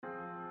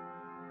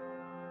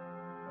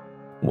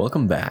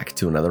Welcome back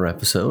to another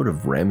episode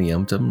of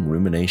Rameumptum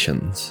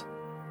Ruminations.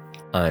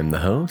 I'm the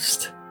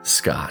host,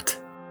 Scott.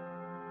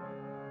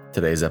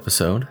 Today's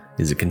episode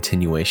is a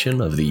continuation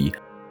of the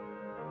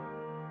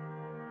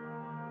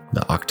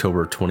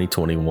October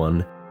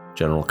 2021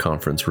 General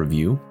Conference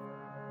Review.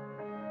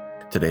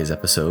 Today's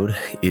episode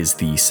is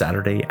the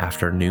Saturday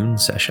afternoon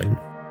session.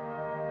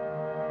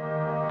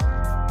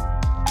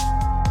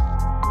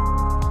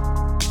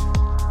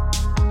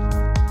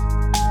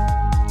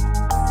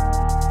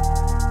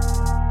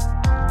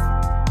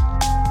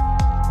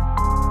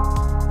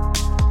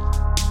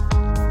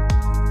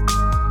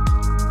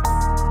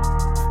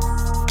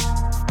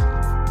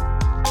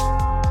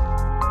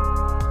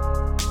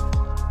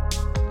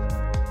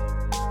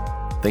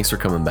 Thanks for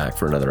coming back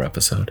for another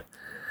episode.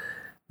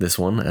 This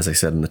one, as I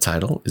said in the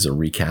title, is a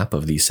recap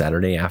of the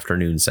Saturday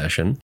afternoon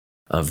session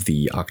of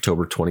the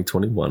October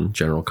 2021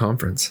 General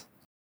Conference.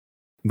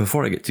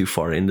 Before I get too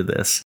far into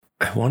this,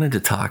 I wanted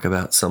to talk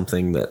about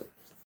something that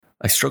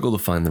I struggle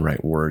to find the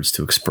right words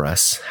to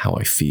express how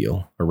I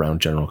feel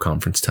around General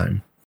Conference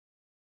time.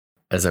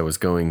 As I was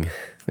going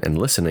and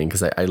listening,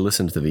 because I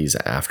listened to these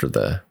after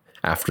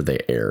they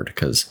aired,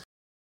 because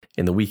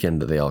in the weekend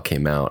that they all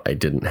came out, I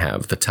didn't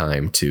have the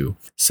time to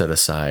set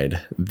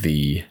aside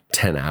the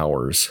 10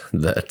 hours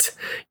that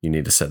you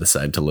need to set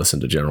aside to listen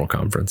to General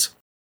Conference.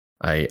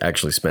 I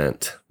actually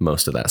spent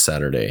most of that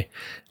Saturday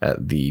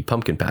at the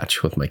pumpkin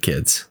patch with my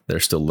kids. They're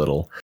still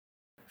little.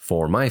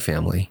 For my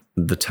family,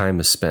 the time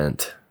is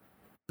spent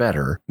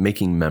better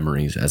making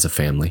memories as a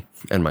family.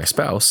 And my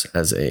spouse,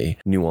 as a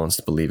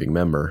nuanced believing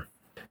member,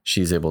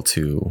 she's able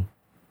to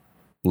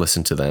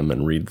listen to them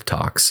and read the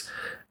talks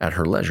at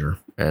her leisure,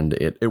 and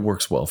it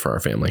works well for our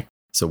family.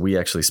 So we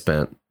actually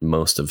spent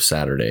most of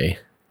Saturday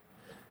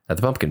at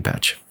the pumpkin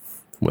patch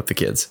with the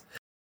kids.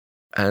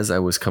 As I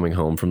was coming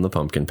home from the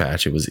pumpkin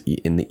patch, it was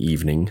in the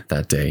evening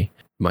that day,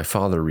 my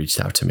father reached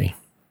out to me.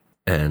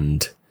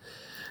 And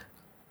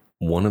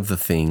one of the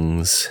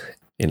things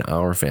in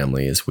our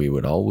family is we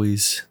would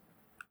always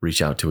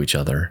reach out to each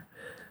other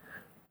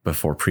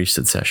before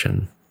priesthood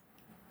session,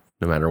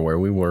 no matter where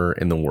we were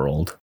in the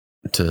world,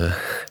 to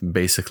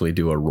basically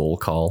do a roll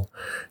call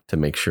to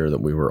make sure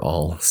that we were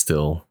all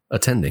still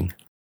attending.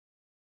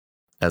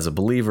 As a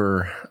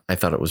believer, I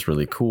thought it was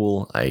really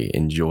cool. I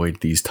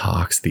enjoyed these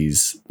talks,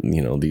 these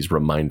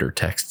reminder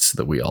texts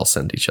that we all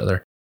sent each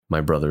other, my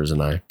brothers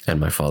and I,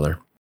 and my father.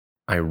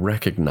 I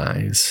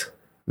recognize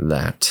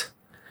that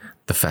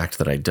the fact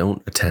that I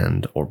don't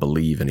attend or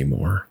believe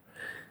anymore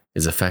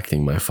is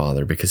affecting my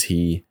father, because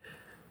he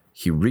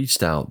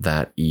reached out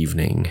that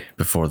evening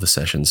before the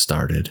session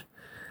started.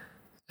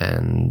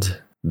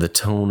 And the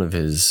tone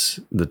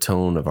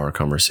of our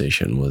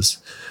conversation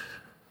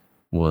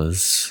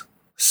was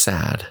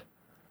sad,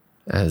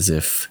 as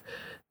if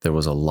there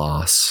was a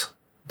loss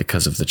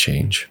because of the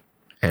change.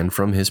 And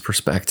from his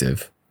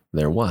perspective,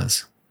 there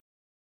was.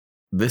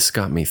 This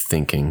got me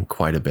thinking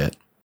quite a bit.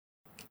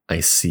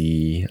 I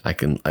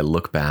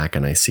look back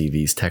and I see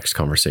these text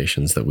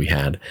conversations that we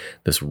had,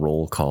 this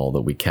roll call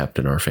that we kept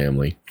in our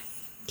family,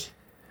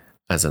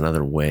 as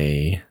another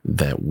way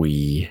that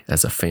we,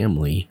 as a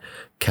family,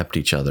 kept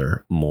each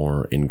other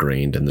more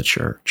ingrained in the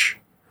church.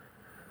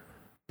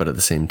 But at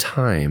the same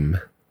time,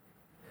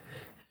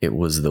 it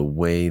was the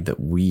way that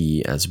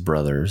we, as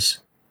brothers,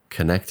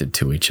 connected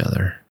to each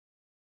other.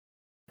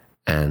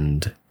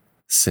 And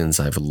since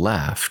I've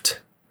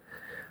left,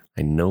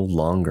 I no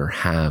longer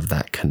have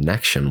that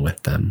connection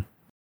with them.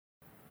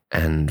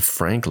 And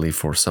frankly,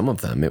 for some of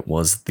them, it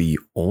was the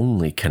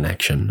only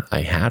connection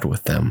I had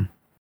with them.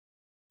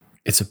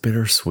 It's a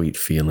bittersweet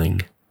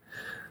feeling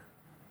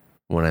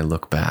when I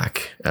look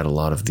back at a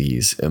lot of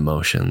these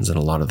emotions and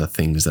a lot of the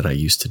things that I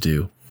used to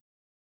do,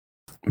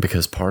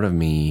 because part of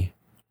me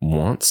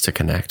wants to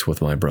connect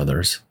with my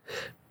brothers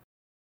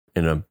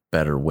in a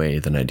better way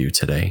than I do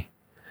today.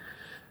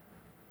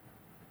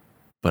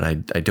 But I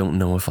don't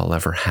know if I'll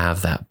ever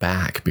have that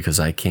back, because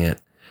I can't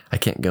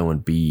go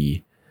and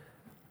be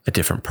a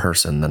different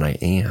person than I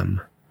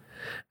am.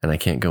 And I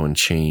can't go and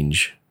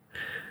change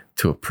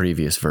to a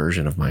previous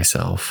version of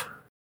myself.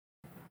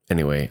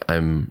 Anyway,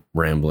 I'm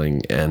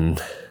rambling,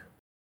 and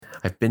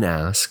I've been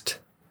asked,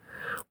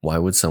 why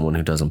would someone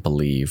who doesn't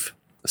believe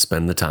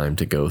spend the time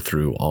to go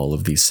through all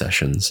of these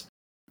sessions,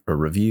 or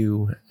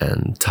review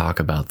and talk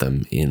about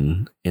them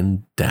in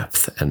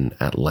depth and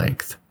at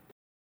length?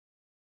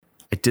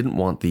 I didn't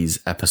want these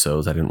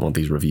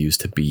reviews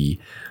to be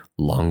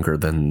longer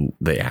than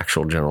the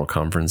actual General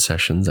Conference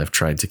sessions. I've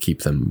tried to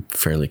keep them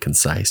fairly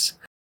concise.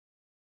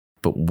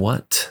 But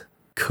what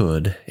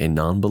could a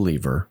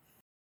non-believer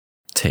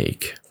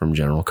take from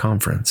General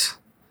Conference,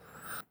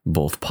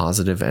 both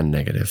positive and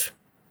negative?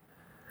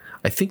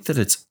 I think that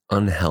it's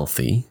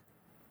unhealthy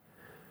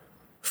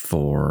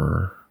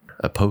for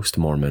a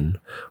post-Mormon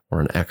or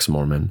an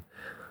ex-Mormon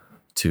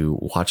to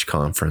watch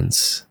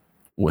conference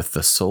with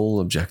the sole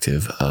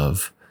objective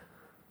of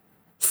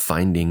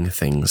finding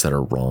things that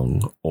are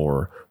wrong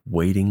or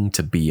waiting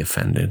to be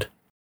offended.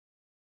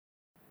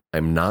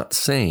 I'm not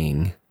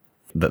saying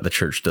that the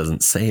church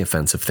doesn't say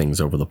offensive things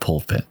over the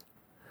pulpit.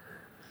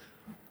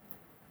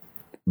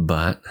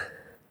 But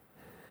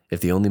if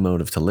the only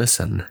motive to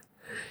listen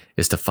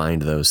is to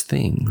find those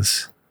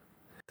things,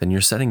 then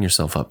you're setting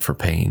yourself up for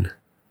pain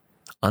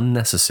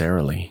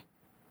unnecessarily.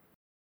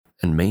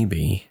 And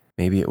maybe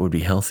it would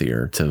be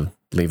healthier to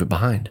leave it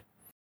behind.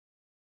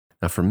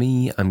 Now for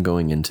me, I'm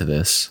going into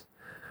this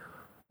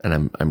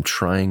and I'm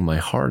trying my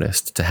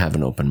hardest to have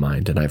an open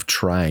mind, and I've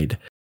tried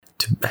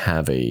to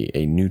have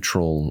a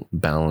neutral,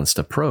 balanced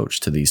approach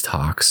to these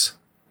talks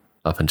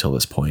up until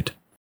this point.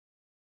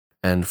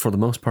 And for the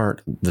most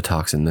part, the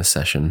talks in this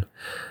session,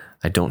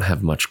 I don't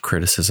have much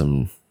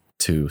criticism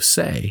to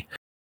say,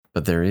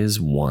 but there is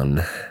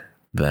one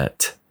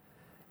that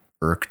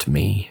irked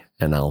me,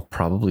 and I'll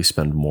probably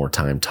spend more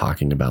time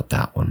talking about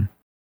that one.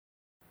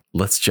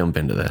 Let's jump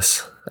into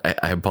this.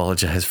 I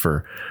apologize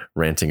for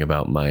ranting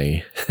about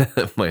my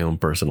my own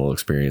personal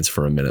experience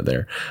for a minute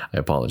there. I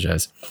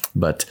apologize,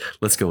 but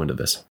let's go into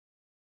this.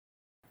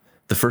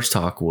 The first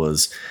talk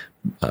was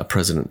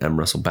President M.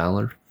 Russell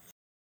Ballard.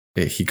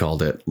 He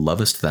called it,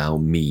 "Lovest Thou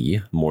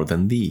Me More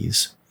Than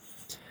These?"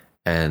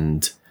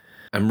 And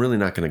I'm really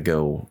not going to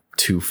go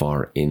too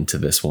far into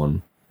this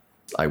one.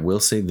 I will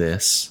say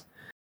this.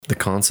 The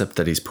concept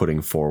that he's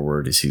putting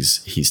forward is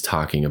he's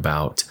talking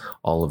about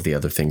all of the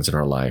other things in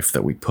our life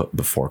that we put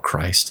before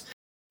Christ.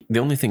 The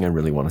only thing I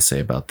really want to say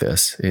about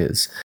this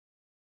is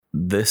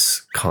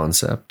this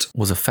concept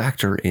was a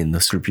factor in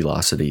the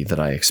scrupulosity that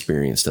I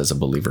experienced as a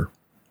believer.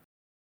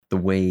 The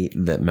way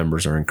that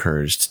members are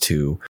encouraged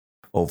to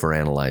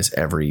overanalyze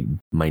every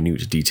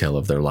minute detail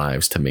of their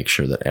lives to make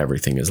sure that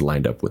everything is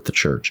lined up with the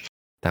church.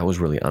 That was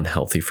really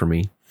unhealthy for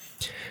me.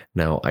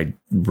 Now, I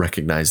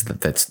recognize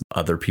that that's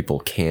other people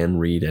can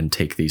read and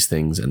take these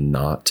things and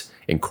not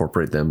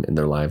incorporate them in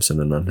their lives in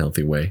an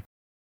unhealthy way.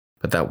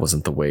 But that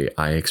wasn't the way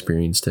I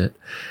experienced it.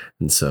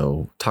 And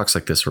so talks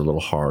like this are a little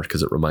hard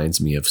because it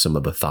reminds me of some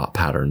of the thought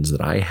patterns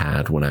that I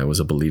had when I was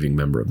a believing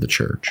member of the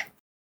church.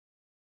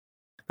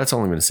 That's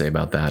all I'm going to say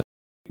about that.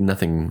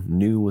 Nothing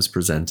new was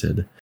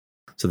presented.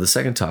 So the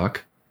second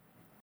talk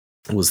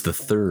was the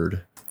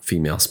third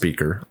female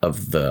speaker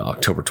of the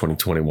October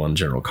 2021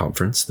 General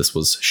Conference. This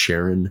was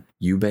Sharon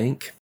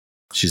Eubank.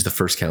 She's the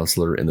first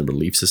counselor in the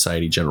Relief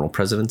Society General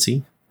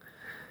Presidency.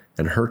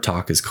 And her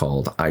talk is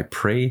called, "I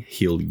Pray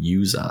He'll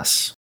Use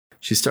Us."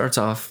 She starts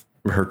off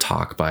her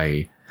talk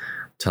by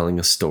telling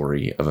a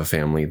story of a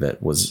family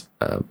that was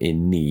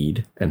in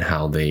need and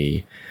how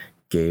they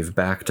gave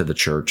back to the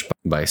church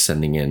by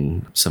sending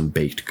in some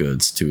baked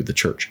goods to the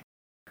church.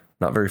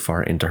 Not very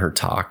far into her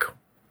talk,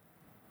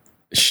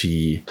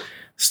 she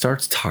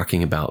starts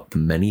talking about the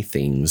many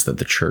things that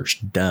the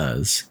church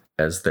does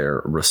as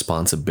their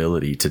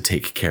responsibility to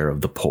take care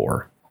of the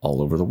poor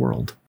all over the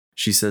world.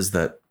 She says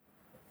that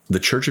the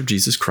Church of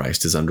Jesus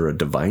Christ is under a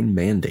divine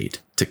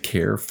mandate to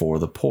care for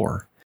the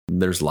poor.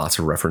 There's lots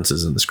of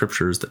references in the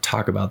scriptures that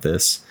talk about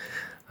this.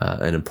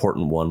 An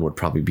important one would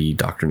probably be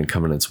Doctrine and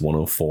Covenants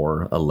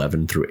 104,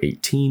 11 through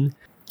 18.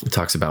 It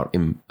talks about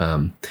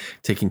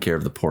taking care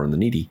of the poor and the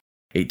needy.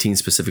 18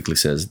 specifically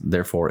says,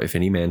 "Therefore, if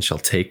any man shall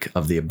take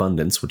of the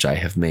abundance which I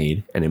have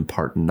made, and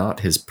impart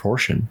not his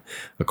portion,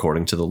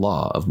 according to the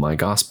law of my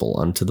gospel,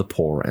 unto the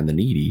poor and the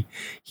needy,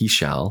 he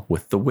shall,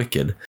 with the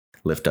wicked,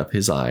 lift up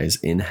his eyes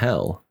in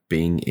hell,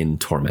 being in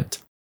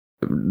torment."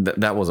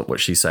 That wasn't what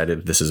she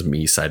cited. This is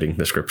me citing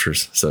the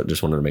scriptures, so I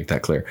just wanted to make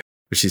that clear.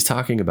 But she's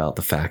talking about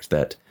the fact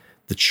that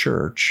the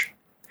church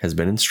has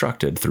been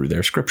instructed through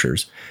their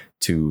scriptures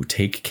to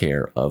take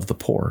care of the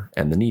poor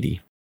and the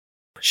needy.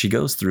 She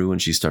goes through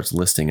and she starts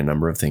listing a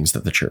number of things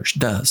that the church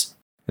does.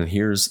 And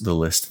here's the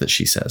list that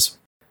she says.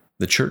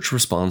 The church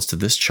responds to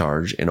this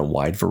charge in a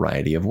wide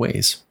variety of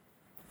ways,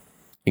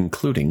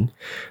 including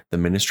the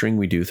ministering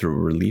we do through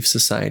Relief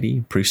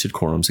Society, priesthood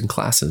quorums and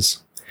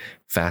classes,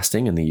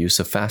 fasting and the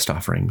use of fast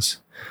offerings,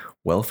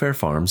 welfare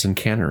farms and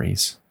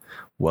canneries,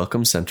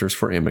 welcome centers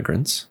for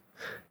immigrants,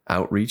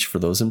 outreach for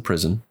those in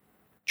prison,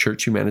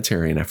 church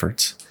humanitarian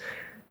efforts,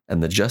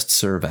 and the Just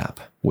Serve app,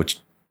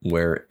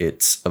 where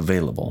it's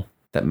available,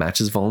 that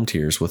matches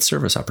volunteers with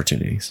service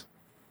opportunities.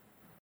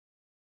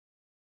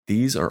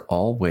 These are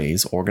all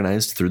ways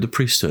organized through the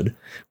priesthood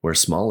where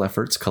small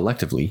efforts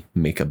collectively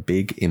make a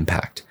big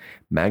impact,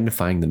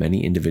 magnifying the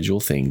many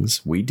individual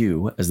things we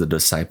do as the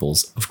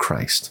disciples of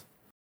Christ.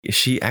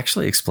 She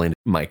actually explained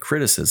my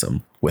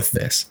criticism with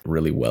this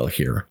really well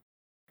here.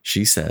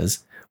 She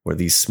says, where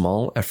these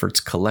small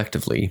efforts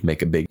collectively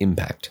make a big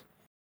impact.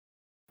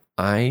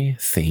 I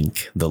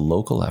think the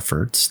local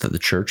efforts that the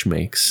church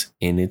makes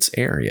in its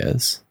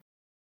areas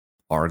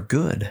are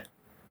good.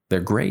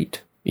 They're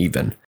great,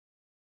 even.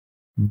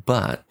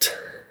 But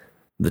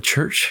the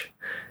church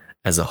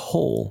as a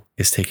whole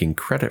is taking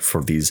credit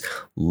for these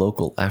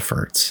local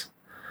efforts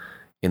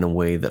in a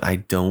way that I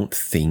don't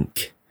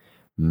think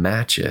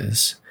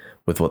matches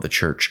with what the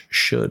church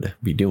should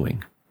be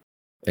doing.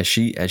 As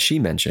she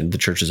mentioned, the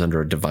church is under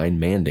a divine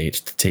mandate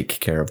to take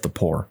care of the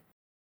poor.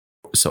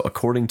 So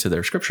according to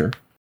their scripture,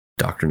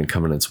 Doctrine and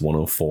Covenants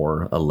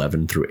 104,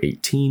 11 through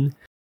 18,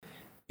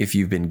 if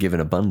you've been given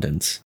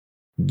abundance,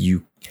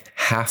 you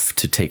have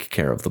to take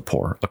care of the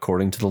poor.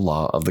 According to the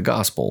law of the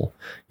gospel,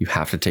 you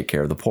have to take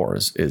care of the poor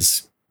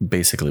is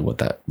basically what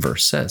that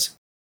verse says.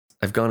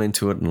 I've gone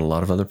into it in a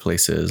lot of other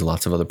places.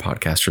 Lots of other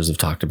podcasters have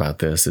talked about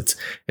this.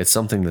 It's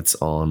something that's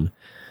on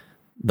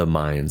the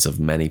minds of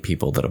many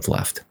people that have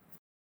left.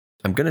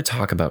 I'm going to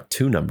talk about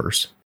two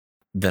numbers,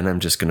 then I'm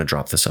just going to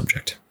drop the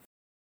subject.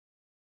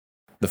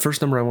 The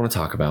first number I want to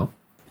talk about,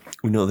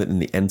 we know that in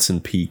the Ensign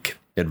Peak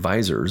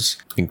Advisors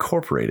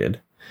Incorporated,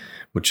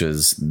 which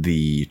is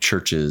the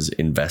church's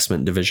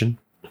investment division,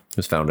 it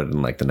was founded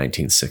in like the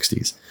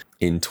 1960s.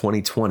 In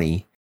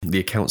 2020, the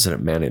accounts that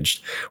it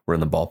managed were in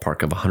the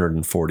ballpark of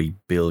 $140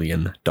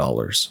 billion.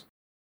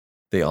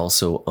 They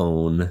also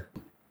own,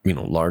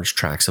 large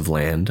tracts of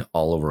land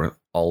all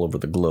over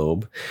the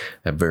globe,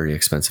 have very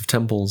expensive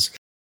temples.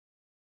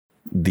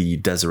 The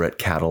Deseret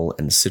Cattle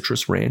and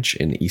Citrus Ranch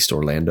in East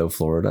Orlando,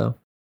 Florida,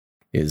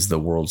 is the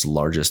world's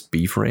largest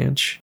beef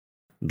ranch.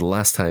 The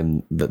last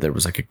time that there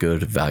was like a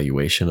good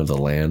valuation of the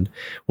land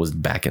was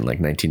back in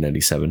like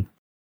 1997.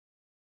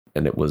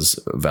 And it was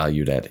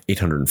valued at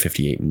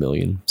 $858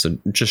 million. So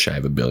just shy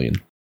of $1 billion.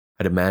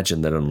 I'd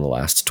imagine that in the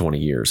last 20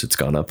 years, it's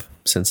gone up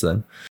since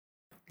then.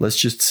 Let's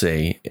just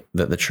say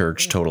that the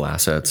church total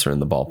assets are in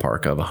the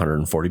ballpark of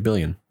 $140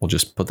 billion. We'll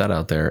just put that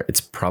out there.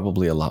 It's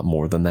probably a lot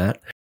more than that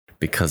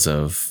because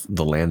of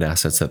the land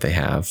assets that they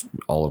have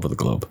all over the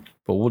globe.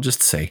 But we'll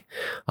just say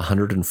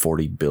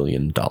 $140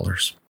 billion.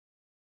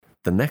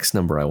 The next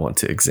number I want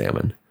to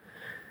examine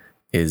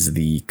is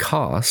the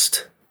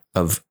cost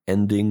of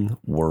ending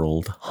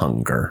world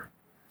hunger.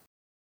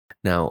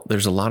 Now,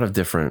 there's a lot of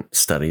different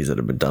studies that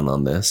have been done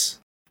on this.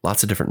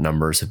 Lots of different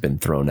numbers have been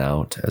thrown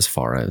out as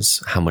far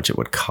as how much it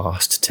would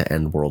cost to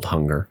end world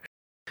hunger.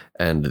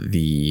 And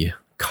the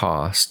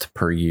cost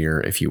per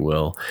year, if you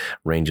will,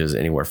 ranges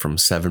anywhere from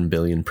 $7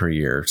 billion per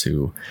year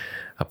to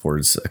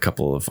upwards. A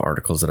couple of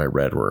articles that I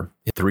read were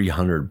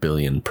 $300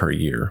 billion per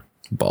year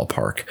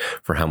ballpark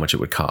for how much it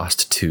would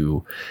cost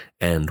to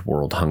end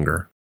world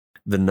hunger.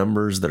 The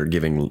numbers that are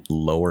giving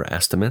lower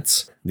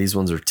estimates, these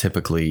ones are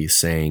typically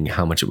saying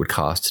how much it would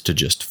cost to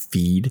just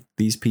feed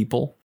these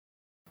people.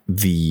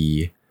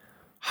 The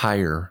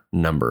higher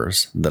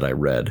numbers that I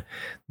read,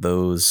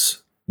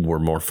 those were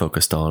more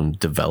focused on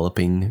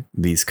developing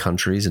these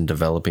countries and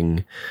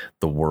developing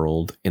the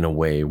world in a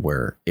way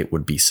where it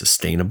would be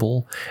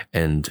sustainable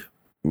and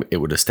it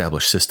would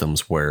establish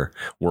systems where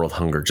world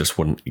hunger just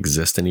wouldn't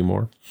exist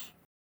anymore.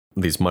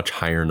 These much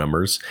higher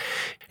numbers,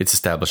 it's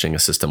establishing a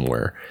system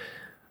where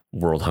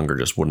world hunger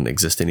just wouldn't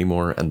exist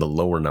anymore. And the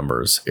lower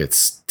numbers,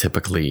 it's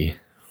typically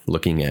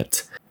looking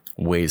at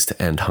ways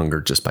to end hunger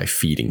just by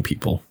feeding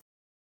people.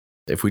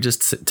 If we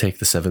just take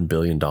the $7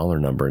 billion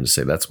number and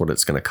say that's what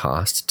it's going to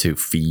cost to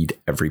feed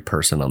every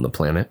person on the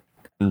planet,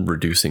 and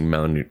reducing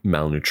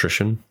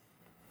malnutrition,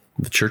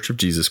 the Church of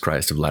Jesus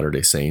Christ of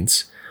Latter-day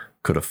Saints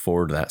could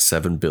afford that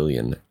 $7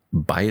 billion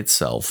by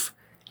itself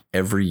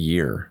every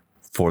year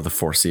for the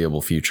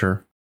foreseeable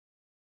future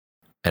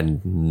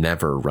and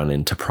never run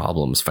into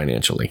problems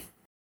financially.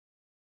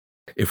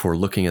 If we're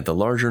looking at the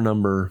larger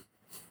number,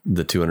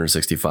 the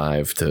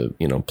 265 to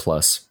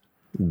plus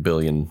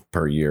billion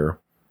per year,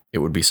 it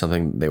would be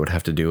something they would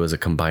have to do as a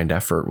combined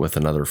effort with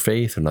another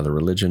faith, another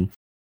religion.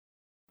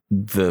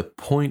 The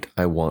point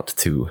I want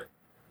to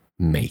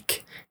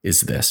make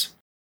is this.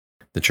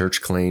 The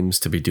church claims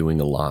to be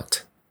doing a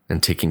lot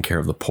and taking care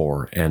of the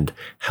poor and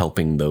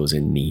helping those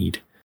in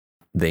need.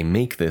 They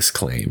make this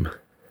claim,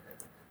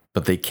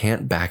 but they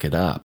can't back it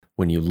up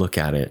when you look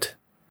at it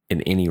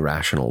in any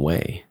rational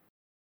way.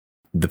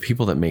 The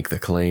people that make the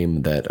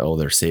claim that,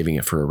 they're saving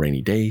it for a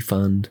rainy day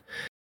fund,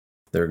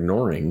 they're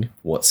ignoring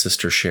what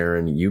Sister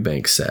Sharon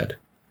Eubanks said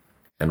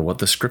and what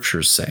the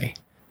scriptures say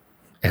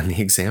and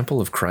the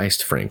example of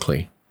Christ,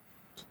 frankly.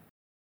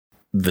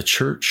 The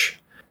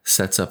church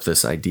sets up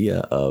this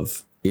idea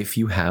of if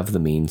you have the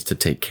means to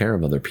take care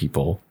of other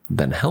people,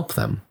 then help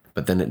them,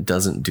 but then it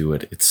doesn't do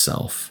it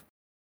itself.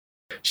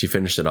 She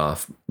finished it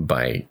off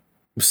by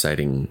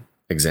citing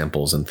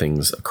examples and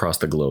things across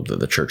the globe that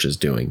the church is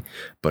doing.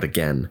 But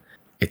again,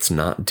 it's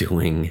not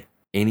doing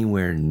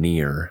anywhere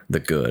near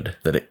the good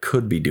that it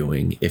could be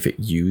doing if it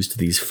used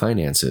these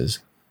finances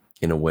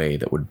in a way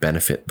that would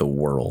benefit the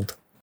world.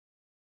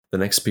 The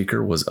next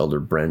speaker was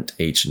Elder Brent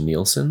H.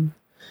 Nielsen.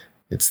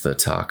 It's the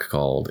talk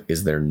called,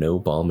 Is There No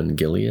Balm in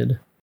Gilead?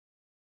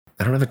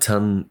 I don't have a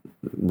ton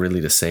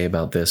really to say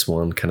about this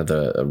one. Kind of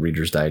the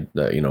Reader's Guide,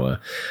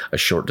 a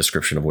short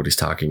description of what he's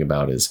talking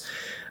about is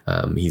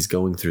he's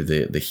going through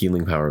the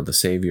healing power of the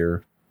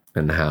Savior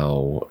and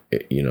how,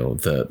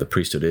 the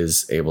priesthood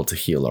is able to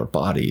heal our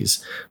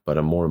bodies. But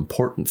a more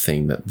important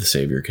thing that the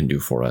Savior can do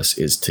for us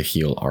is to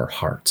heal our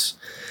hearts.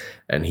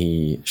 And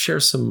he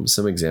shares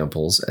some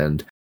examples.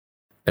 And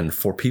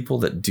for people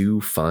that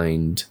do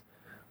find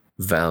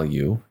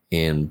value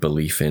in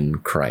belief in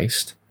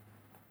Christ,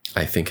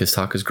 I think his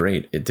talk is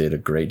great. It did a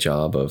great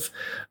job of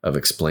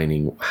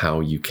explaining how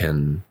you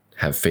can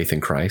have faith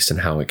in Christ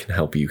and how it can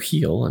help you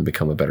heal and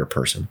become a better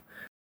person.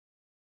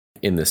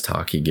 In this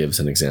talk, he gives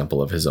an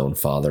example of his own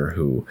father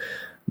who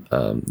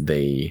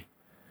they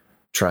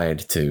tried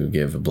to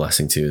give a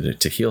blessing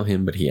to heal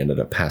him, but he ended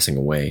up passing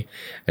away.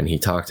 And he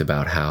talked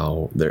about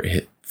how their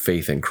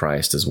faith in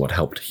Christ is what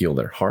helped heal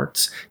their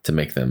hearts to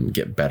make them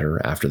get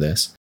better after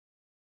this.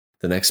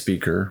 The next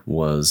speaker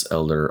was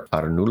Elder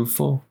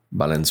Arnulfo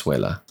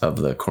Valenzuela of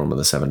the Quorum of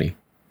the 70.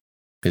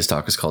 His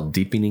talk is called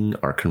Deepening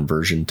Our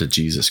Conversion to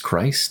Jesus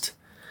Christ.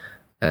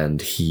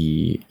 And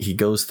he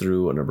goes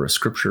through a number of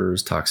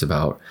scriptures, talks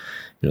about,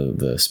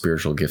 the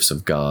spiritual gifts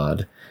of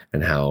God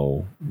and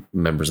how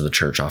members of the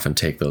church often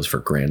take those for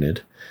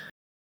granted.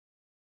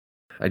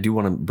 I do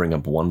want to bring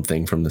up one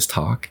thing from this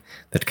talk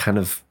that kind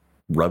of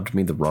rubbed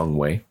me the wrong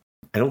way.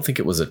 I don't think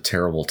it was a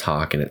terrible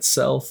talk in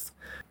itself.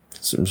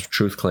 Some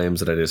truth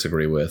claims that I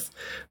disagree with,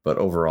 but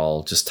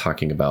overall, just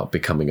talking about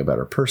becoming a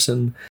better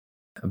person.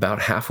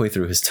 About halfway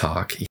through his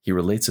talk, he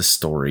relates a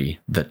story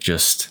that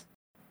just...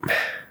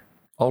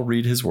 I'll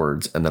read his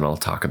words and then I'll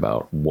talk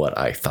about what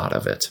I thought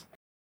of it.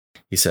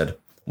 He said,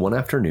 "One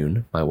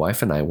afternoon, my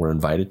wife and I were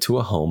invited to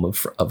a home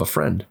of a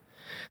friend.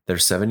 Their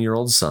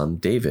 7-year-old son,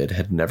 David,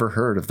 had never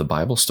heard of the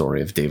Bible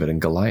story of David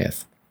and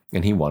Goliath,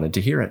 and he wanted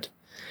to hear it.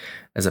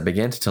 As I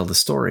began to tell the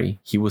story,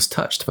 he was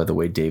touched by the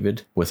way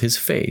David, with his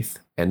faith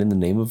and in the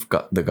name of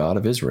God, the God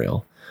of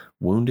Israel,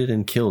 wounded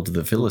and killed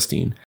the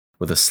Philistine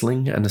with a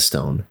sling and a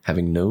stone,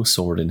 having no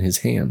sword in his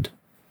hand.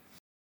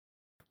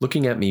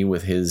 Looking at me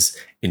with his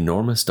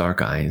enormous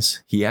dark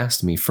eyes, he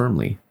asked me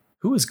firmly,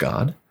 'Who is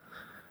God?'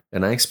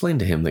 And I explained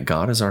to him that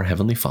God is our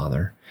Heavenly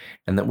Father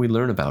and that we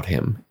learn about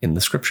him in the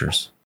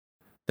Scriptures.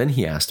 Then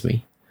he asked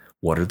me,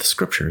 'What are the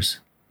Scriptures?'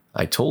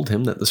 I told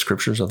him that the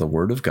Scriptures are the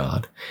Word of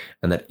God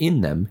and that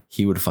in them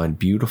he would find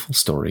beautiful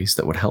stories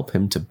that would help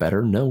him to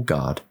better know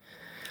God.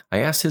 I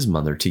asked his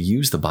mother to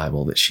use the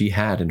Bible that she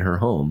had in her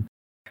home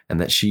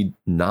and that she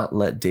not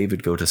let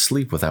David go to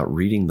sleep without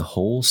reading the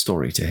whole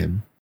story to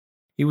him.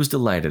 He was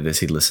delighted as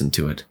he listened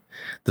to it.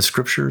 The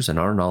Scriptures and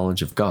our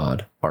knowledge of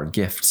God are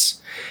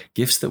gifts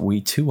that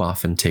we too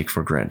often take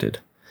for granted.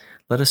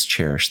 Let us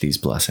cherish these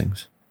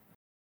blessings."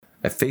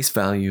 At face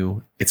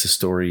value, it's a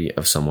story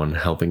of someone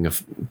helping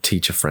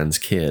teach a friend's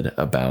kid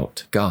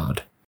about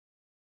God.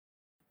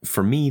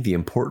 For me, the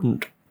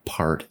important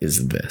part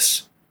is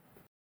this.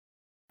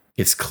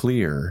 It's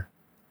clear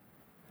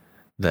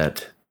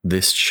that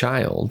this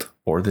child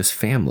or this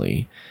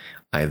family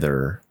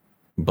either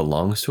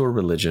belongs to a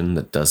religion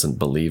that doesn't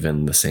believe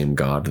in the same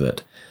God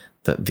that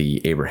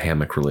the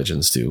Abrahamic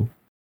religions do,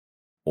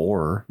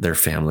 or their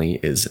family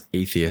is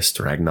atheist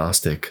or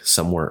agnostic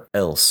somewhere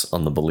else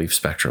on the belief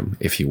spectrum,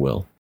 if you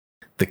will.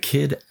 The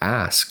kid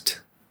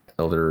asked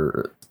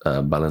Elder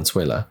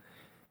Valenzuela,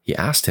 he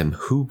asked him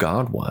who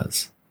God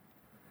was.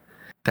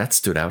 That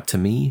stood out to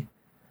me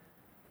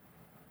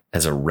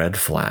as a red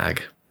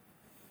flag.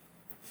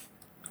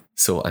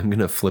 So I'm going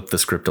to flip the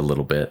script a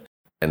little bit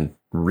and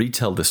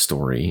retell the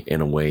story in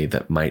a way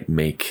that might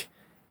make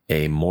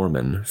a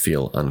Mormon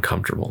feel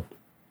uncomfortable.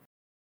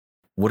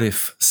 What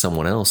if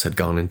someone else had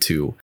gone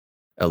into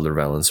Elder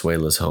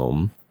Valenzuela's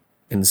home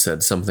and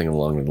said something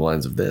along the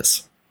lines of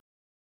this?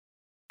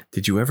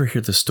 "Did you ever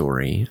hear the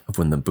story of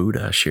when the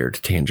Buddha shared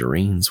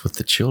tangerines with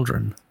the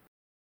children?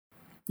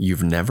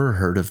 You've never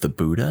heard of the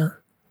Buddha?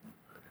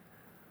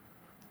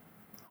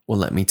 Well,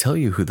 let me tell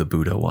you who the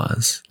Buddha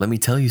was. Let me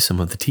tell you some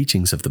of the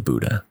teachings of the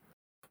Buddha."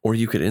 Or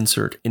you could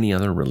insert any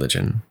other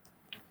religion.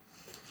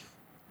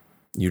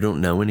 You don't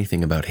know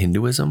anything about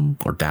Hinduism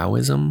or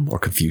Taoism or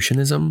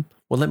Confucianism?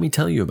 Well, let me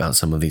tell you about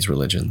some of these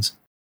religions.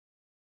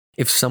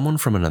 If someone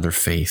from another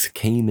faith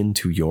came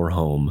into your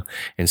home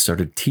and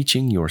started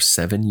teaching your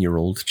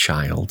 7-year-old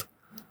child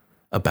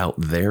about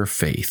their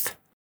faith,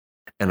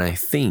 and I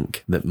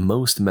think that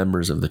most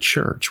members of the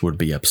church would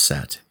be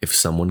upset if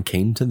someone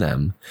came to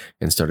them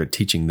and started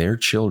teaching their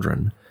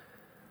children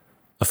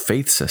a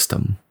faith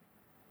system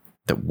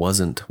that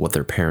wasn't what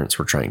their parents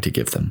were trying to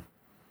give them.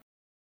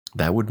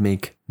 That would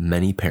make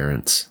many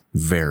parents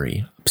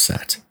very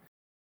upset.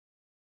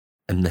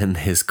 And then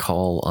his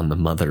call on the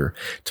mother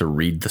to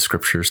read the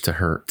Scriptures to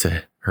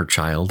her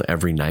child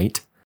every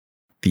night.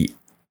 The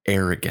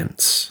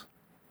arrogance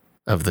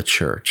of the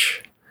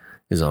church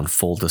is on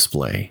full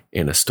display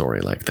in a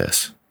story like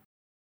this.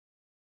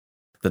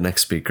 The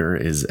next speaker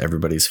is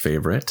everybody's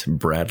favorite,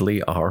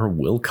 Bradley R.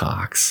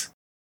 Wilcox.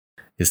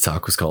 His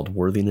talk was called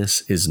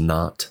 "Worthiness is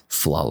Not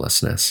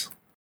Flawlessness."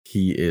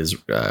 He is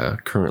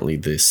currently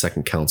the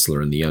second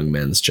counselor in the Young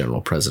Men's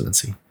General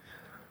Presidency.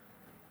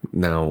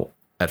 Now,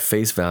 at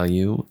face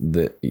value,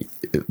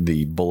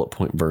 the bullet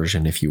point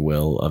version, if you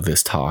will, of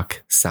this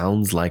talk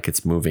sounds like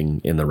it's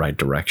moving in the right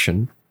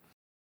direction,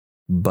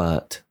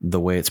 but the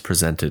way it's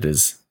presented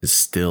is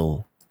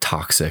still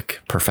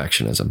toxic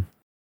perfectionism.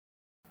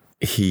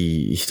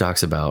 He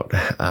talks about,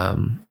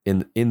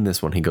 in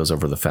this one, he goes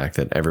over the fact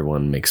that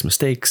everyone makes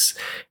mistakes.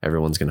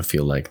 Everyone's going to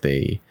feel like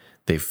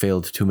they've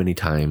failed too many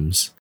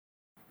times.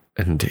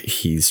 And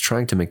he's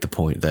trying to make the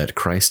point that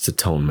Christ's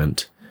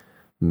atonement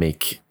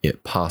make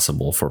it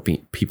possible for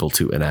people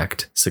to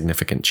enact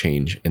significant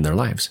change in their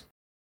lives.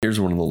 Here's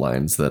one of the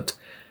lines that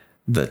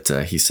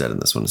that he said in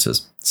this one. It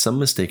says, "Some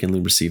mistakenly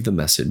receive the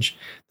message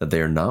that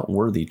they are not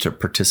worthy to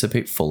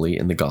participate fully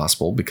in the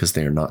gospel because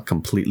they are not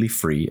completely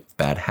free of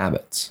bad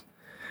habits.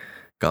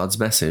 God's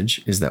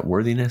message is that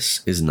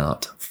worthiness is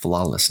not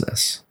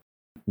flawlessness.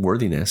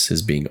 Worthiness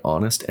is being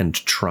honest and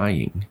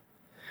trying.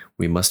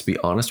 We must be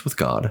honest with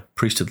God,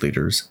 priesthood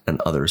leaders, and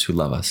others who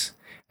love us,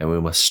 and we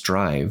must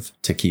strive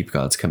to keep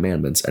God's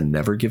commandments and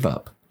never give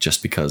up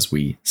just because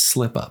we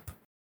slip up."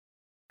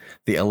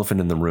 The elephant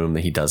in the room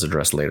that he does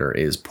address later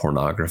is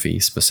pornography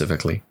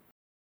specifically.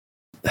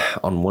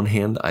 On one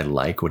hand, I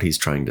like what he's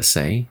trying to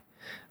say,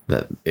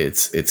 that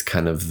it's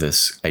kind of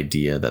this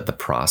idea that the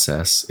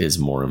process is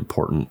more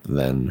important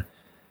than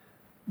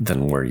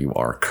where you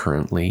are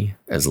currently,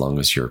 as long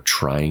as you're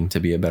trying to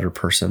be a better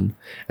person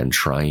and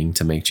trying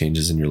to make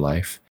changes in your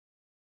life.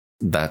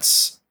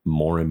 That's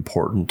more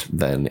important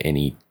than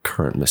any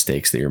current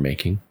mistakes that you're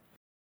making.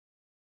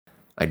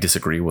 I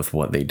disagree with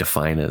what they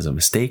define as a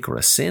mistake or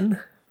a sin.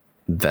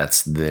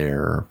 That's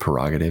their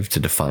prerogative to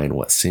define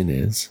what sin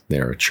is.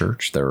 They're a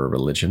church, they're a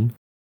religion.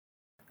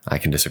 I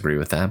can disagree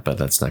with that, but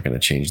that's not going to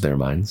change their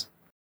minds.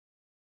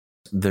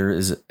 There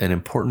is an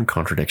important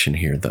contradiction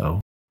here,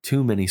 though.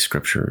 Too many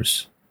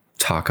scriptures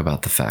talk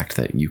about the fact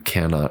that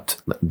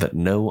that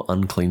no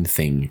unclean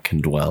thing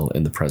can dwell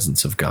in the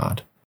presence of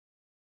God.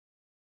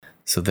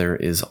 So there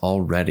is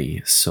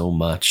already so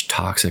much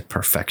toxic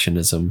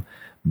perfectionism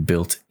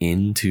built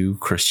into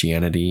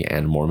Christianity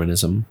and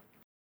Mormonism.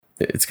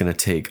 It's going to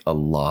take a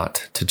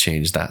lot to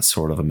change that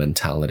sort of a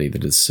mentality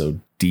that is so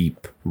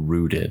deep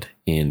rooted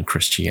in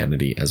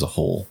Christianity as a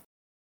whole.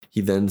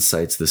 He then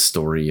cites this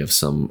story of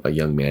a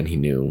young man he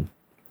knew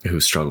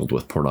who struggled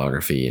with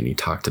pornography, and he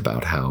talked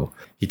about how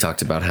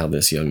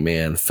this young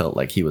man felt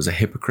like he was a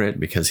hypocrite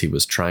because he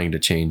was trying to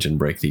change and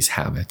break these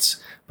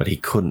habits, but he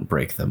couldn't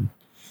break them.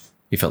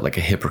 He felt like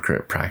a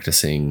hypocrite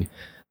practicing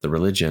the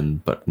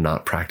religion, but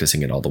not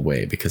practicing it all the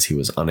way because he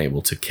was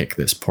unable to kick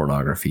this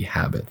pornography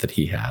habit that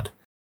he had.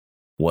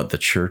 What the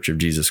Church of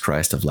Jesus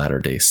Christ of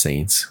Latter-day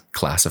Saints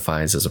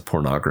classifies as a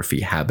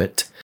pornography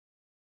habit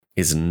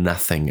is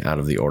nothing out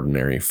of the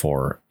ordinary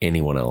for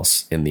anyone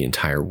else in the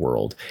entire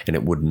world, and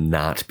it would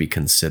not be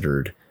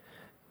considered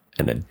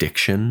an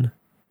addiction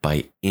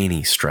by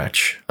any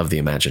stretch of the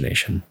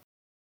imagination.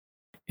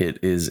 It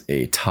is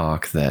a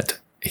talk that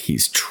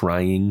he's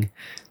trying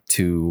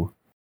to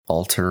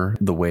alter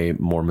the way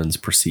Mormons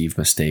perceive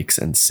mistakes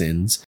and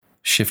sins,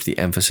 shift the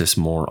emphasis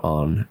more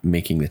on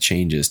making the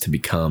changes to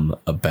become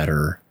a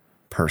better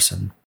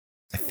person.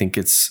 I think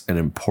it's an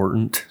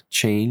important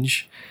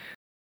change.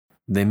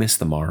 They miss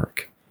the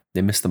mark.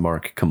 They miss the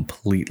mark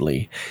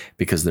completely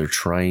because they're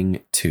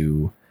trying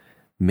to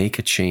make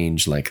a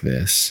change like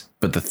this,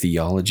 but the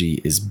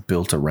theology is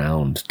built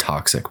around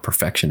toxic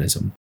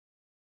perfectionism.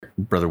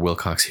 Brother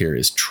Wilcox here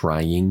is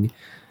trying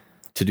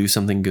to do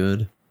something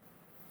good.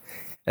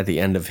 At the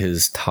end of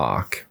his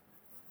talk,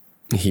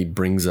 he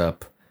brings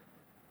up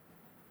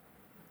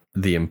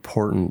the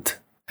important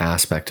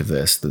aspect of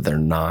this that they're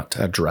not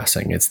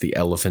addressing. It's the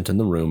elephant in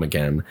the room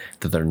again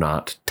that they're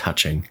not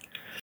touching.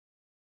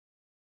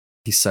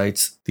 He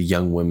cites the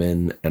young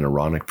women and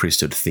Aaronic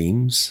priesthood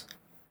themes,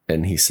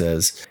 and he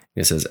says,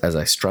 "As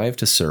I strive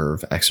to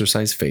serve,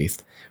 exercise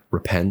faith,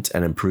 repent,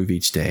 and improve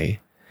each day,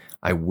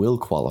 I will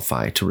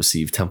qualify to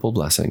receive temple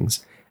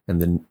blessings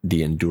and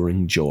the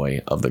enduring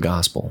joy of the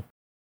gospel."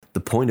 The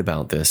point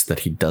about this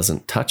that he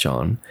doesn't touch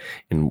on,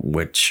 in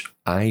which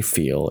I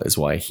feel is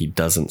why he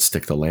doesn't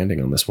stick the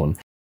landing on this one,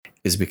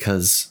 is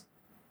because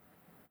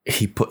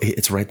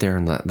it's right there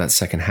in that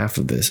second half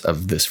of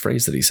this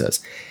phrase that he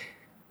says,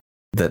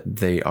 that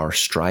they are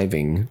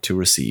striving to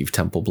receive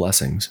temple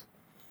blessings.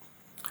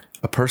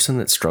 A person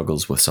that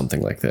struggles with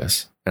something like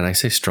this, and I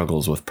say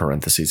struggles with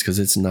parentheses because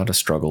it's not a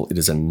struggle, it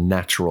is a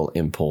natural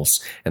impulse,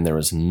 and there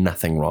is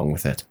nothing wrong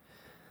with it.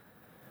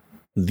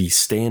 The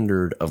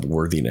standard of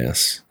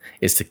worthiness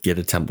is to get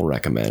a temple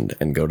recommend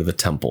and go to the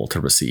temple to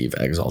receive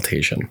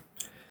exaltation.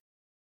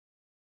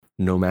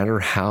 No matter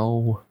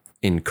how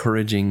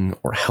encouraging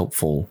or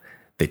helpful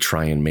they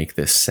try and make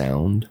this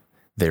sound,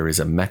 there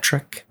is a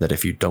metric that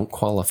if you don't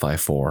qualify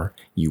for,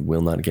 you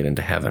will not get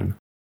into heaven.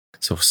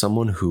 So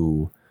someone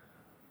who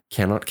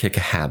cannot kick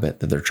a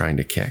habit that they're trying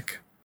to kick,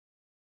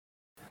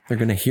 they're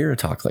going to hear a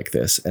talk like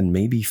this and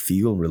maybe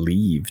feel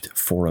relieved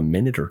for a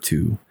minute or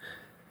two.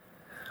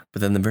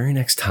 But then the very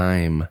next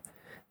time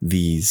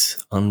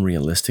these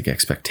unrealistic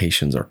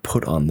expectations are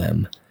put on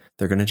them,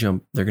 they're going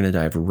to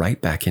dive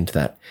right back into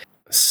that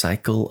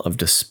cycle of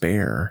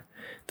despair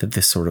that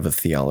this sort of a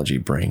theology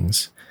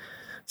brings.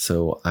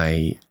 So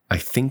I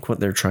think what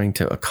they're trying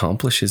to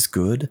accomplish is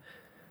good,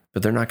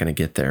 but they're not going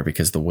to get there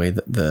because the way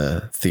that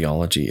the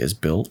theology is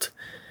built,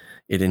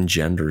 it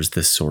engenders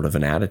this sort of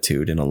an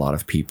attitude in a lot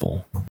of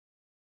people.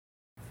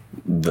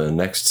 The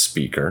next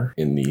speaker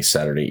in the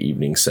Saturday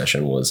evening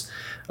session was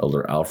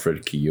Elder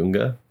Alfred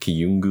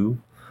Kiyungu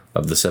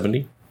of the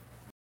 70.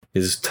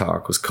 His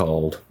talk was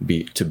called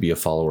To Be a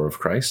Follower of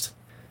Christ.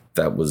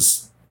 That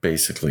was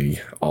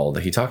basically all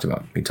that he talked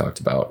about. He talked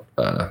about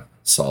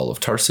Saul of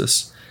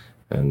Tarsus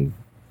and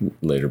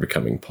later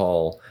becoming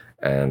Paul,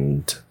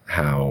 and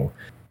how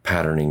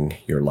patterning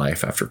your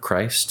life after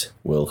Christ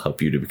will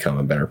help you to become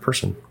a better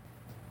person.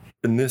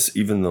 And this,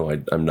 even though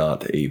I'm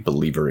not a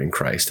believer in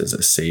Christ as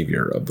a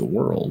savior of the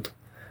world,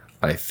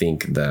 I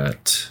think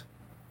that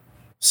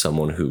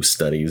someone who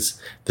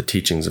studies the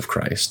teachings of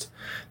Christ,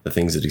 the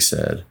things that he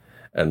said,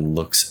 and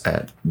looks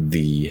at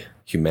the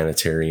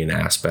humanitarian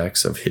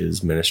aspects of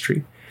his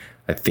ministry,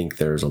 I think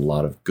there's a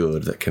lot of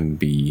good that can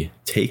be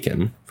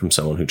taken from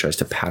someone who tries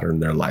to pattern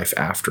their life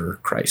after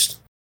Christ.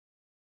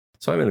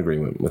 So I'm in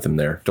agreement with him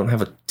there. Don't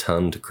have a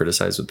ton to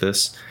criticize with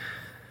this.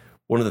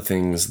 One of the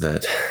things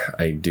that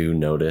I do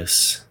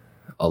notice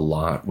a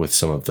lot with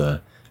some of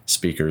the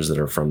speakers that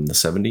are from the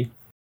 70,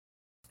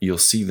 you'll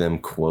see them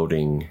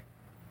quoting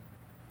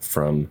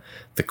from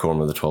the Quorum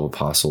of the 12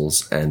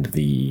 Apostles and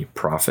the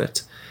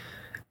Prophet.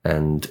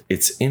 And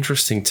it's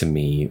interesting to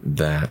me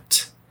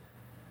that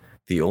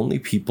the only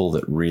people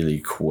that really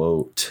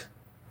quote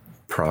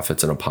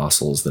prophets and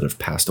apostles that have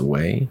passed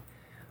away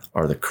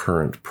are the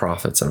current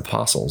prophets and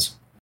apostles.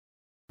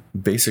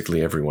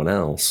 Basically, everyone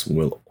else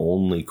will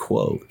only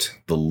quote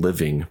the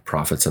living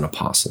prophets and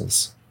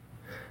apostles.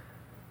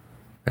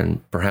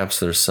 And perhaps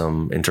there's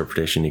some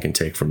interpretation you can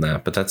take from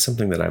that, but that's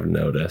something that I've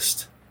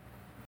noticed.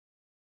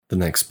 The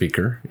next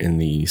speaker in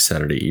the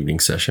Saturday evening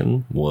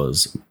session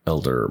was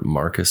Elder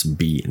Marcus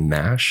B.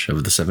 Nash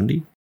of the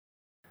 70.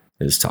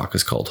 His talk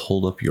is called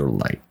Hold Up Your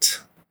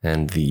Light.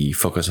 And the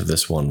focus of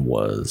this one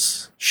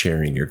was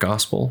sharing your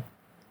gospel.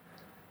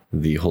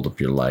 The hold up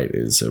your light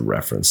is a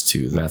reference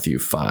to Matthew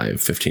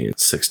 5:15 and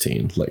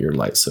 16. Let your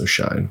light so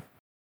shine.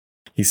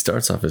 He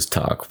starts off his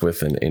talk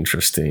with an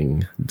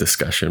interesting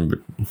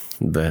discussion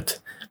that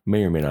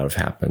may or may not have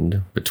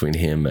happened between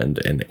him and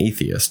an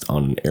atheist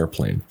on an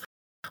airplane.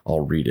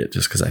 I'll read it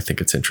just because I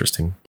think it's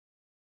interesting.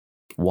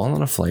 While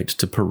on a flight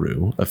to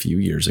Peru a few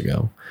years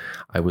ago,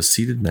 I was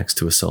seated next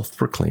to a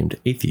self-proclaimed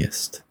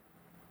atheist.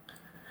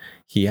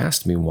 He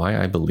asked me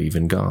why I believe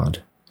in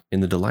God. In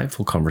the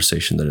delightful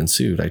conversation that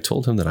ensued, I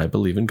told him that I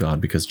believe in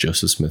God because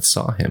Joseph Smith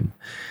saw him.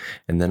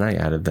 And then I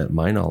added that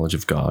my knowledge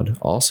of God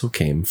also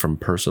came from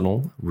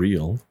personal,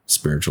 real,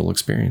 spiritual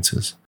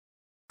experiences.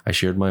 I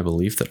shared my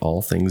belief that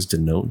all things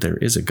denote there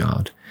is a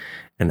God,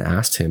 and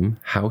asked him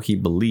how he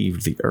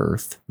believed the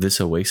earth,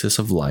 this oasis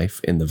of life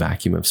in the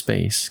vacuum of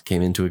space,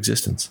 came into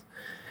existence.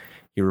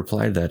 He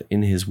replied that,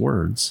 in his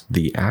words,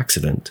 the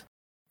accident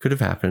could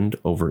have happened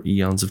over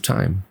eons of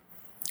time.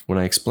 When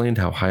I explained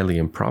how highly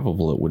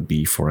improbable it would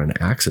be for an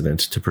accident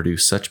to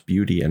produce such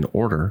beauty and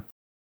order,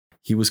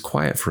 he was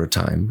quiet for a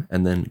time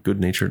and then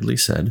good-naturedly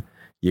said,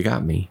 "You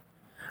got me."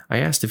 I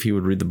asked if he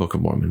would read the Book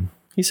of Mormon.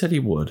 He said he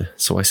would,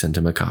 so I sent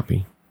him a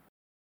copy.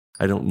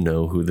 I don't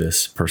know who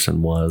this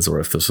person was or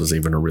if this was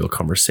even a real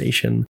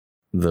conversation.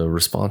 The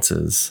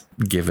responses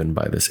given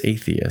by this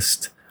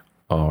atheist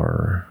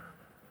are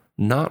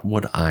not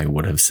what I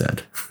would have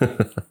said.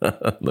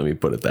 Let me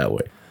put it that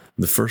way.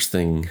 The first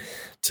thing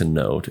to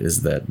note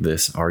is that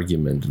this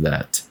argument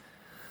that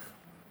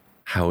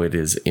how it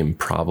is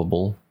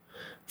improbable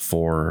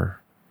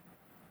for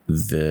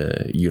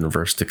the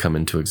universe to come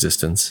into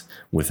existence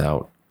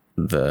without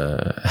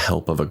the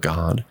help of a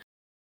God,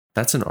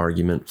 that's an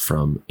argument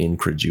from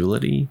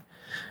incredulity.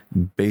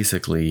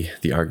 Basically,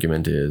 the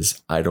argument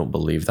is, I don't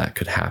believe that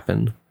could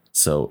happen,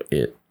 so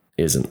it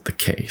isn't the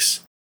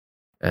case.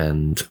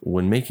 And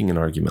when making an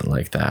argument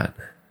like that,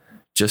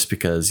 just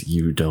because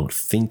you don't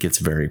think it's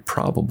very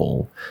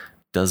probable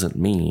doesn't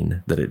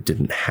mean that it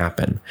didn't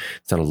happen.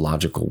 It's not a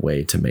logical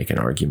way to make an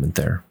argument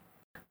there.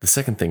 The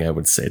second thing I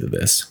would say to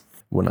this,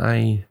 when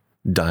I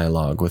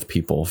dialogue with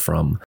people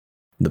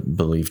that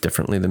believe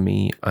differently than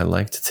me, I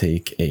like to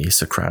take a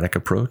Socratic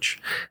approach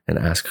and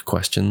ask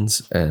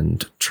questions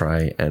and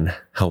try and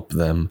help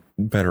them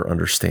better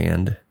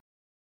understand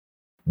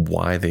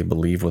why they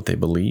believe what they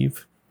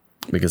believe,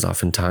 because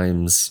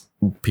oftentimes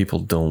people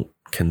don't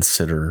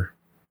consider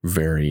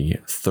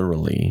very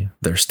thoroughly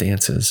their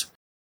stances.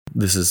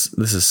 This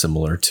is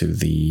similar to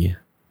the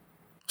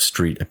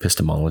street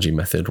epistemology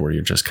method, where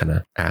you're just kind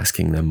of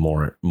asking them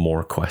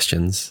more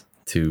questions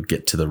to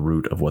get to the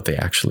root of what they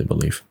actually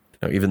believe.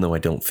 Now, even though I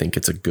don't think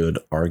it's a good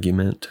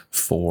argument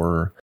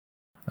for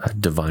a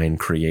divine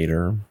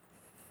creator,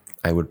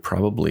 I would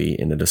probably,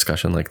 in a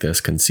discussion like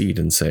this, concede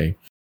and say,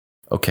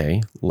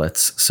 okay,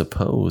 let's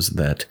suppose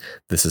that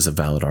this is a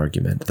valid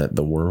argument, that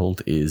the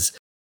world is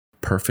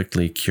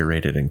perfectly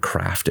curated and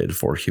crafted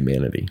for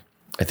humanity.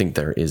 I think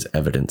there is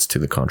evidence to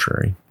the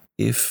contrary.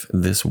 If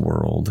this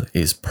world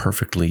is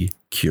perfectly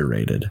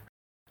curated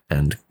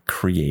and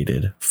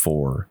created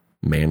for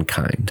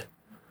mankind,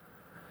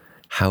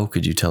 how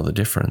could you tell the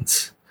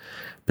difference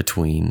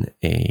between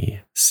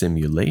a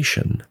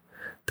simulation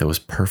that was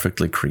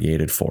perfectly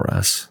created for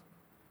us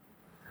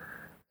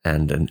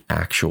and an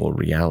actual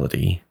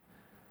reality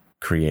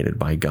created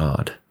by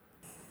God?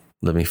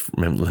 Let me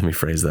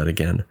phrase that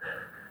again.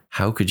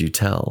 How could you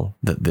tell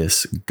that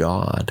this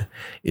God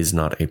is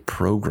not a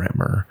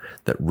programmer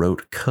that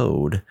wrote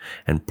code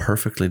and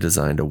perfectly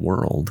designed a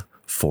world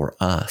for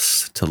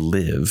us to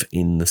live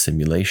in the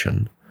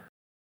simulation?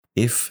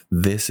 If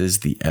this is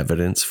the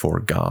evidence for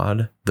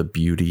God, the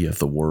beauty of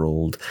the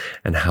world,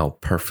 and how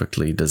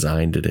perfectly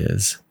designed it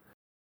is,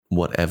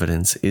 what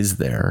evidence is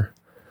there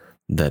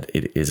that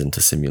it isn't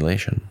a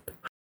simulation?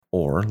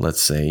 Or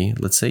let's say,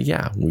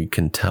 yeah, we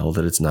can tell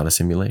that it's not a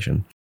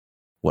simulation.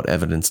 What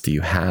evidence do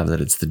you have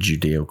that it's the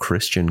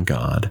Judeo-Christian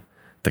God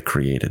that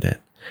created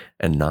it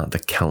and not the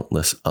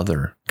countless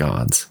other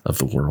gods of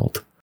the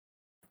world?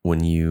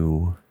 When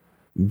you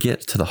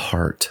get to the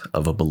heart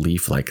of a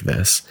belief like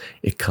this,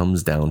 it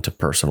comes down to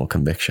personal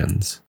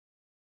convictions.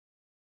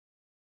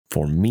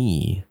 For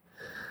me,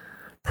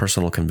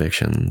 personal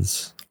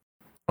convictions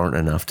aren't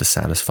enough to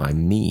satisfy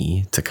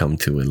me to come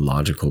to a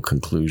logical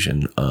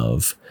conclusion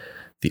of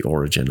the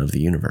origin of the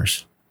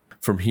universe.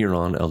 From here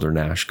on, Elder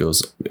Nash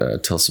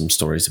tells some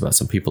stories about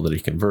some people that he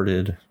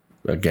converted.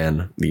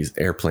 Again, these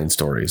airplane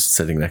stories,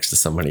 sitting next to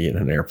somebody in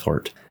an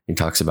airport. He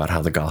talks about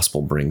how the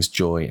gospel brings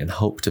joy and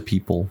hope to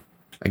people.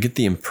 I get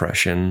the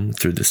impression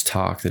through this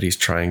talk that he's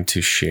trying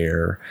to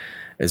share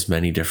as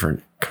many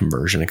different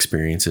conversion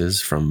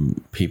experiences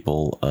from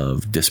people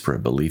of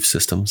disparate belief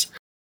systems.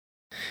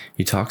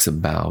 He talks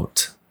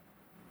about,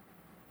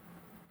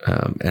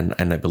 and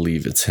I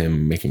believe it's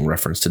him making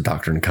reference to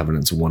Doctrine and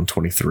Covenants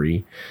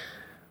 123,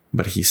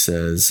 but he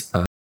says,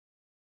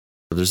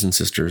 brothers and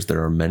sisters,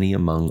 there are many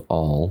among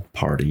all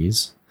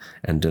parties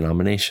and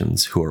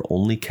denominations who are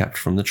only kept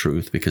from the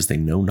truth because they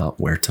know not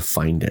where to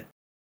find it.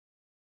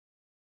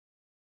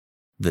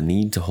 The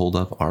need to hold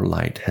up our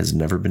light has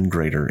never been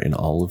greater in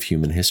all of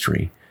human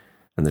history,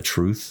 and the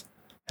truth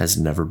has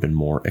never been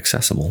more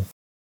accessible.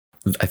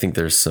 I think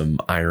there's some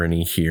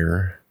irony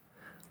here,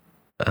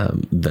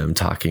 them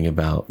talking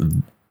about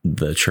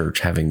the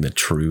church having the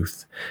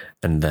truth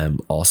and them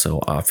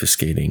also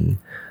obfuscating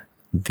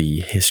the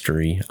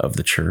history of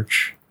the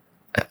church.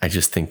 I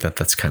just think that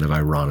that's kind of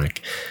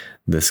ironic.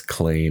 This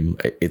claim,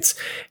 it's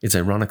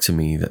ironic to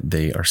me that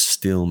they are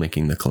still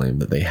making the claim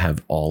that they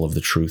have all of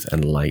the truth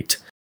and light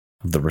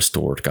of the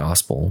restored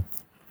gospel,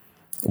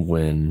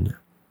 when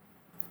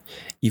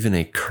even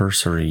a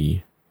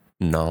cursory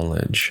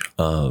knowledge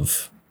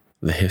of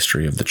the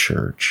history of the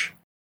church,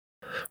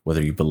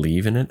 whether you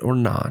believe in it or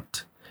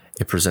not,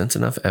 it presents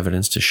enough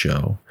evidence to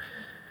show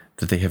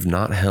that they have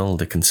not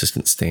held a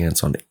consistent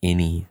stance on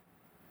any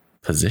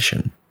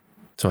position.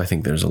 So I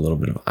think there's a little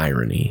bit of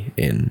irony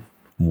in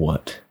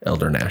what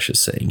Elder Nash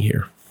is saying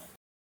here.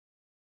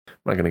 I'm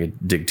not going to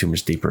dig too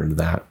much deeper into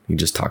that. He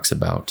just talks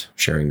about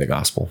sharing the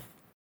gospel.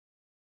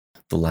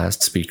 The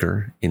last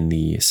speaker in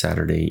the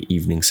Saturday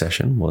evening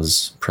session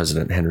was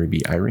President Henry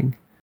B. Eyring,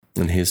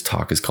 and his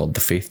talk is called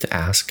The Faith to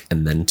Ask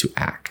and Then to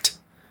Act.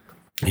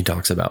 He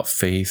talks about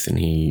faith, and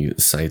he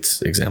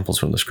cites examples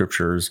from the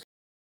scriptures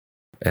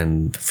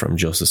and from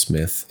Joseph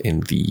Smith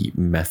in the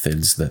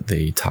methods that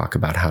they talk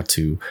about how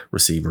to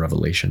receive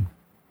revelation.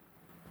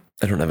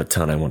 I don't have a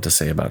ton I want to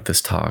say about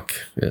this talk.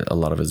 A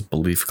lot of his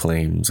belief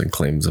claims and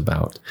claims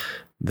about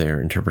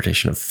their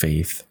interpretation of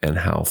faith and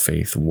how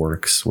faith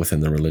works within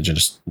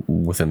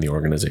the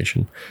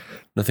organization.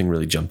 Nothing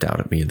really jumped out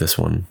at me in this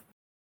one.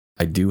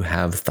 I do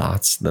have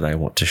thoughts that I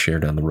want to share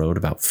down the road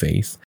about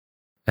faith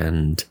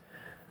and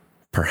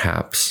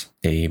perhaps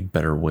a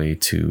better way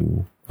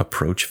to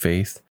approach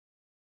faith,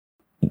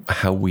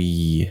 how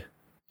we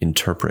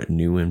interpret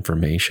new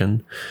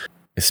information,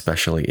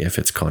 especially if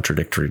it's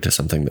contradictory to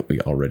something that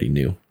we already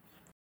knew,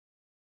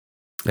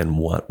 and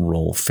what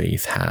role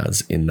faith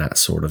has in that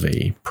sort of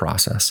a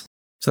process.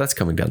 So that's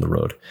coming down the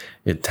road.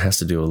 It has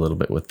to do a little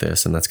bit with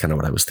this, and that's kind of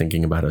what I was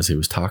thinking about as he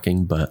was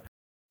talking, but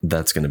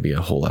that's going to be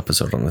a whole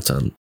episode on its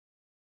own.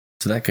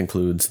 So that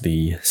concludes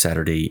the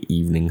Saturday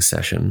evening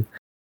session.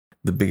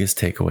 The biggest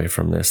takeaway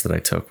from this that I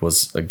took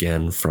was,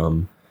 again,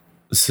 from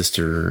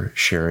Sister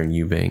Sharon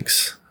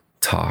Eubanks'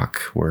 talk,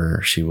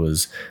 where she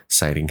was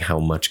citing how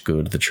much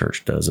good the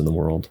church does in the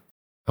world.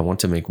 I want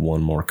to make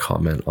one more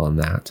comment on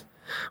that.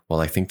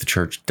 While I think the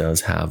church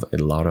does have a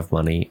lot of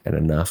money and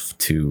enough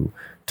to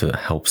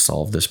help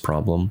solve this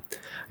problem,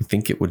 I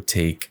think it would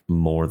take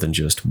more than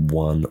just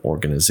one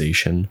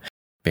organization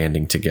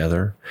banding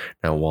together.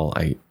 Now, while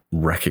I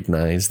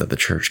recognize that the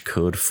church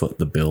could foot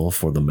the bill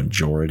for the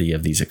majority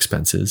of these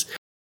expenses,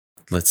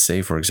 let's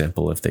say, for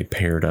example, if they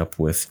paired up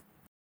with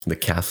the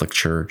Catholic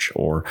Church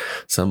or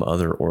some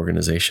other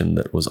organization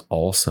that was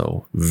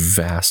also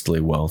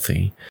vastly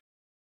wealthy,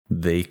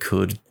 they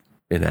could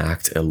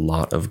enact a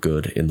lot of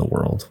good in the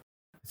world.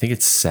 I think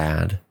it's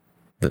sad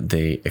that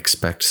they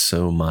expect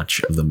so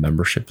much of the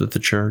membership of the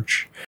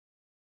church,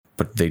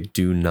 but they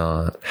do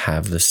not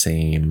have the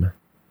same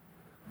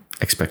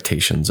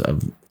expectations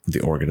of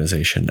the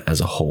organization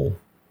as a whole.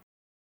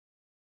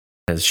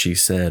 As she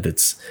said,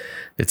 it's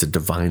a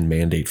divine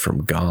mandate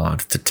from God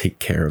to take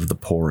care of the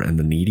poor and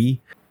the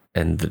needy,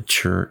 and the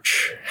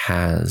church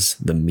has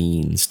the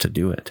means to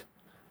do it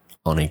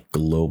on a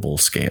global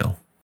scale.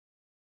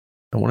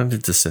 I wanted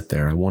it to sit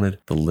there. I wanted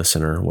the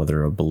listener,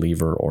 whether a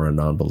believer or a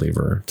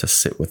non-believer, to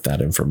sit with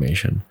that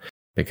information,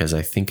 because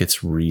I think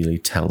it's really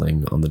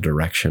telling on the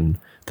direction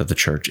that the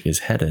church is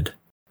headed.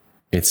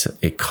 It's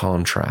a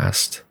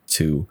contrast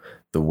to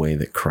the way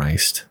that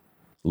Christ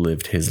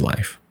lived his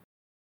life.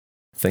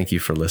 Thank you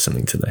for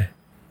listening today.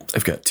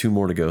 I've got 2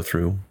 more to go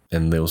through,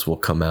 and those will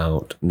come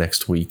out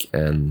next week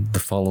and the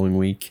following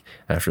week.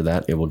 After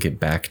that, it will get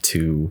back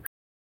to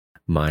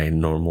my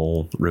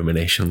normal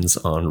ruminations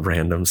on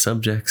random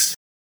subjects.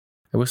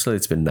 I will say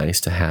it's been nice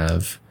to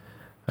have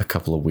a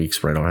couple of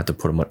weeks where I don't have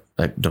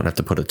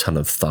to put a ton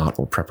of thought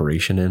or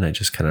preparation in. I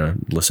just kind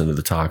of listen to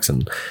the talks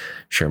and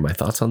share my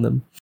thoughts on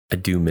them. I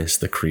do miss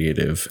the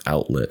creative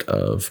outlet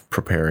of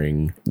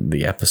preparing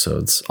the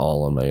episodes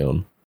all on my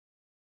own.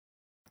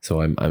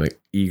 So I'm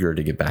eager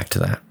to get back to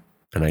that.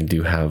 And I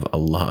do have a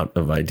lot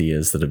of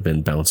ideas that have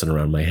been bouncing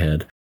around my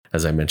head.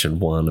 As I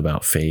mentioned, one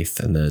about faith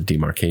and the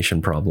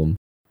demarcation problem.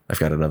 I've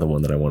got another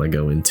one that I want to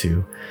go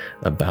into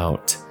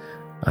about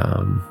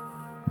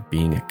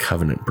being a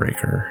covenant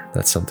breaker.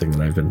 That's something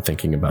that I've been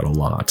thinking about a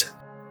lot.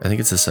 I think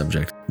it's a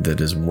subject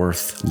that is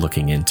worth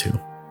looking into.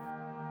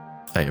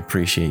 I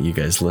appreciate you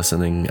guys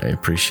listening. I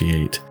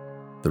appreciate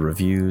the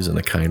reviews and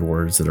the kind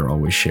words that are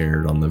always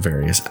shared on the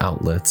various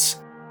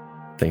outlets.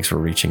 Thanks for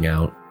reaching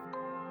out.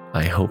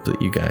 I hope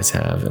that you guys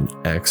have an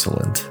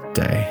excellent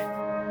day.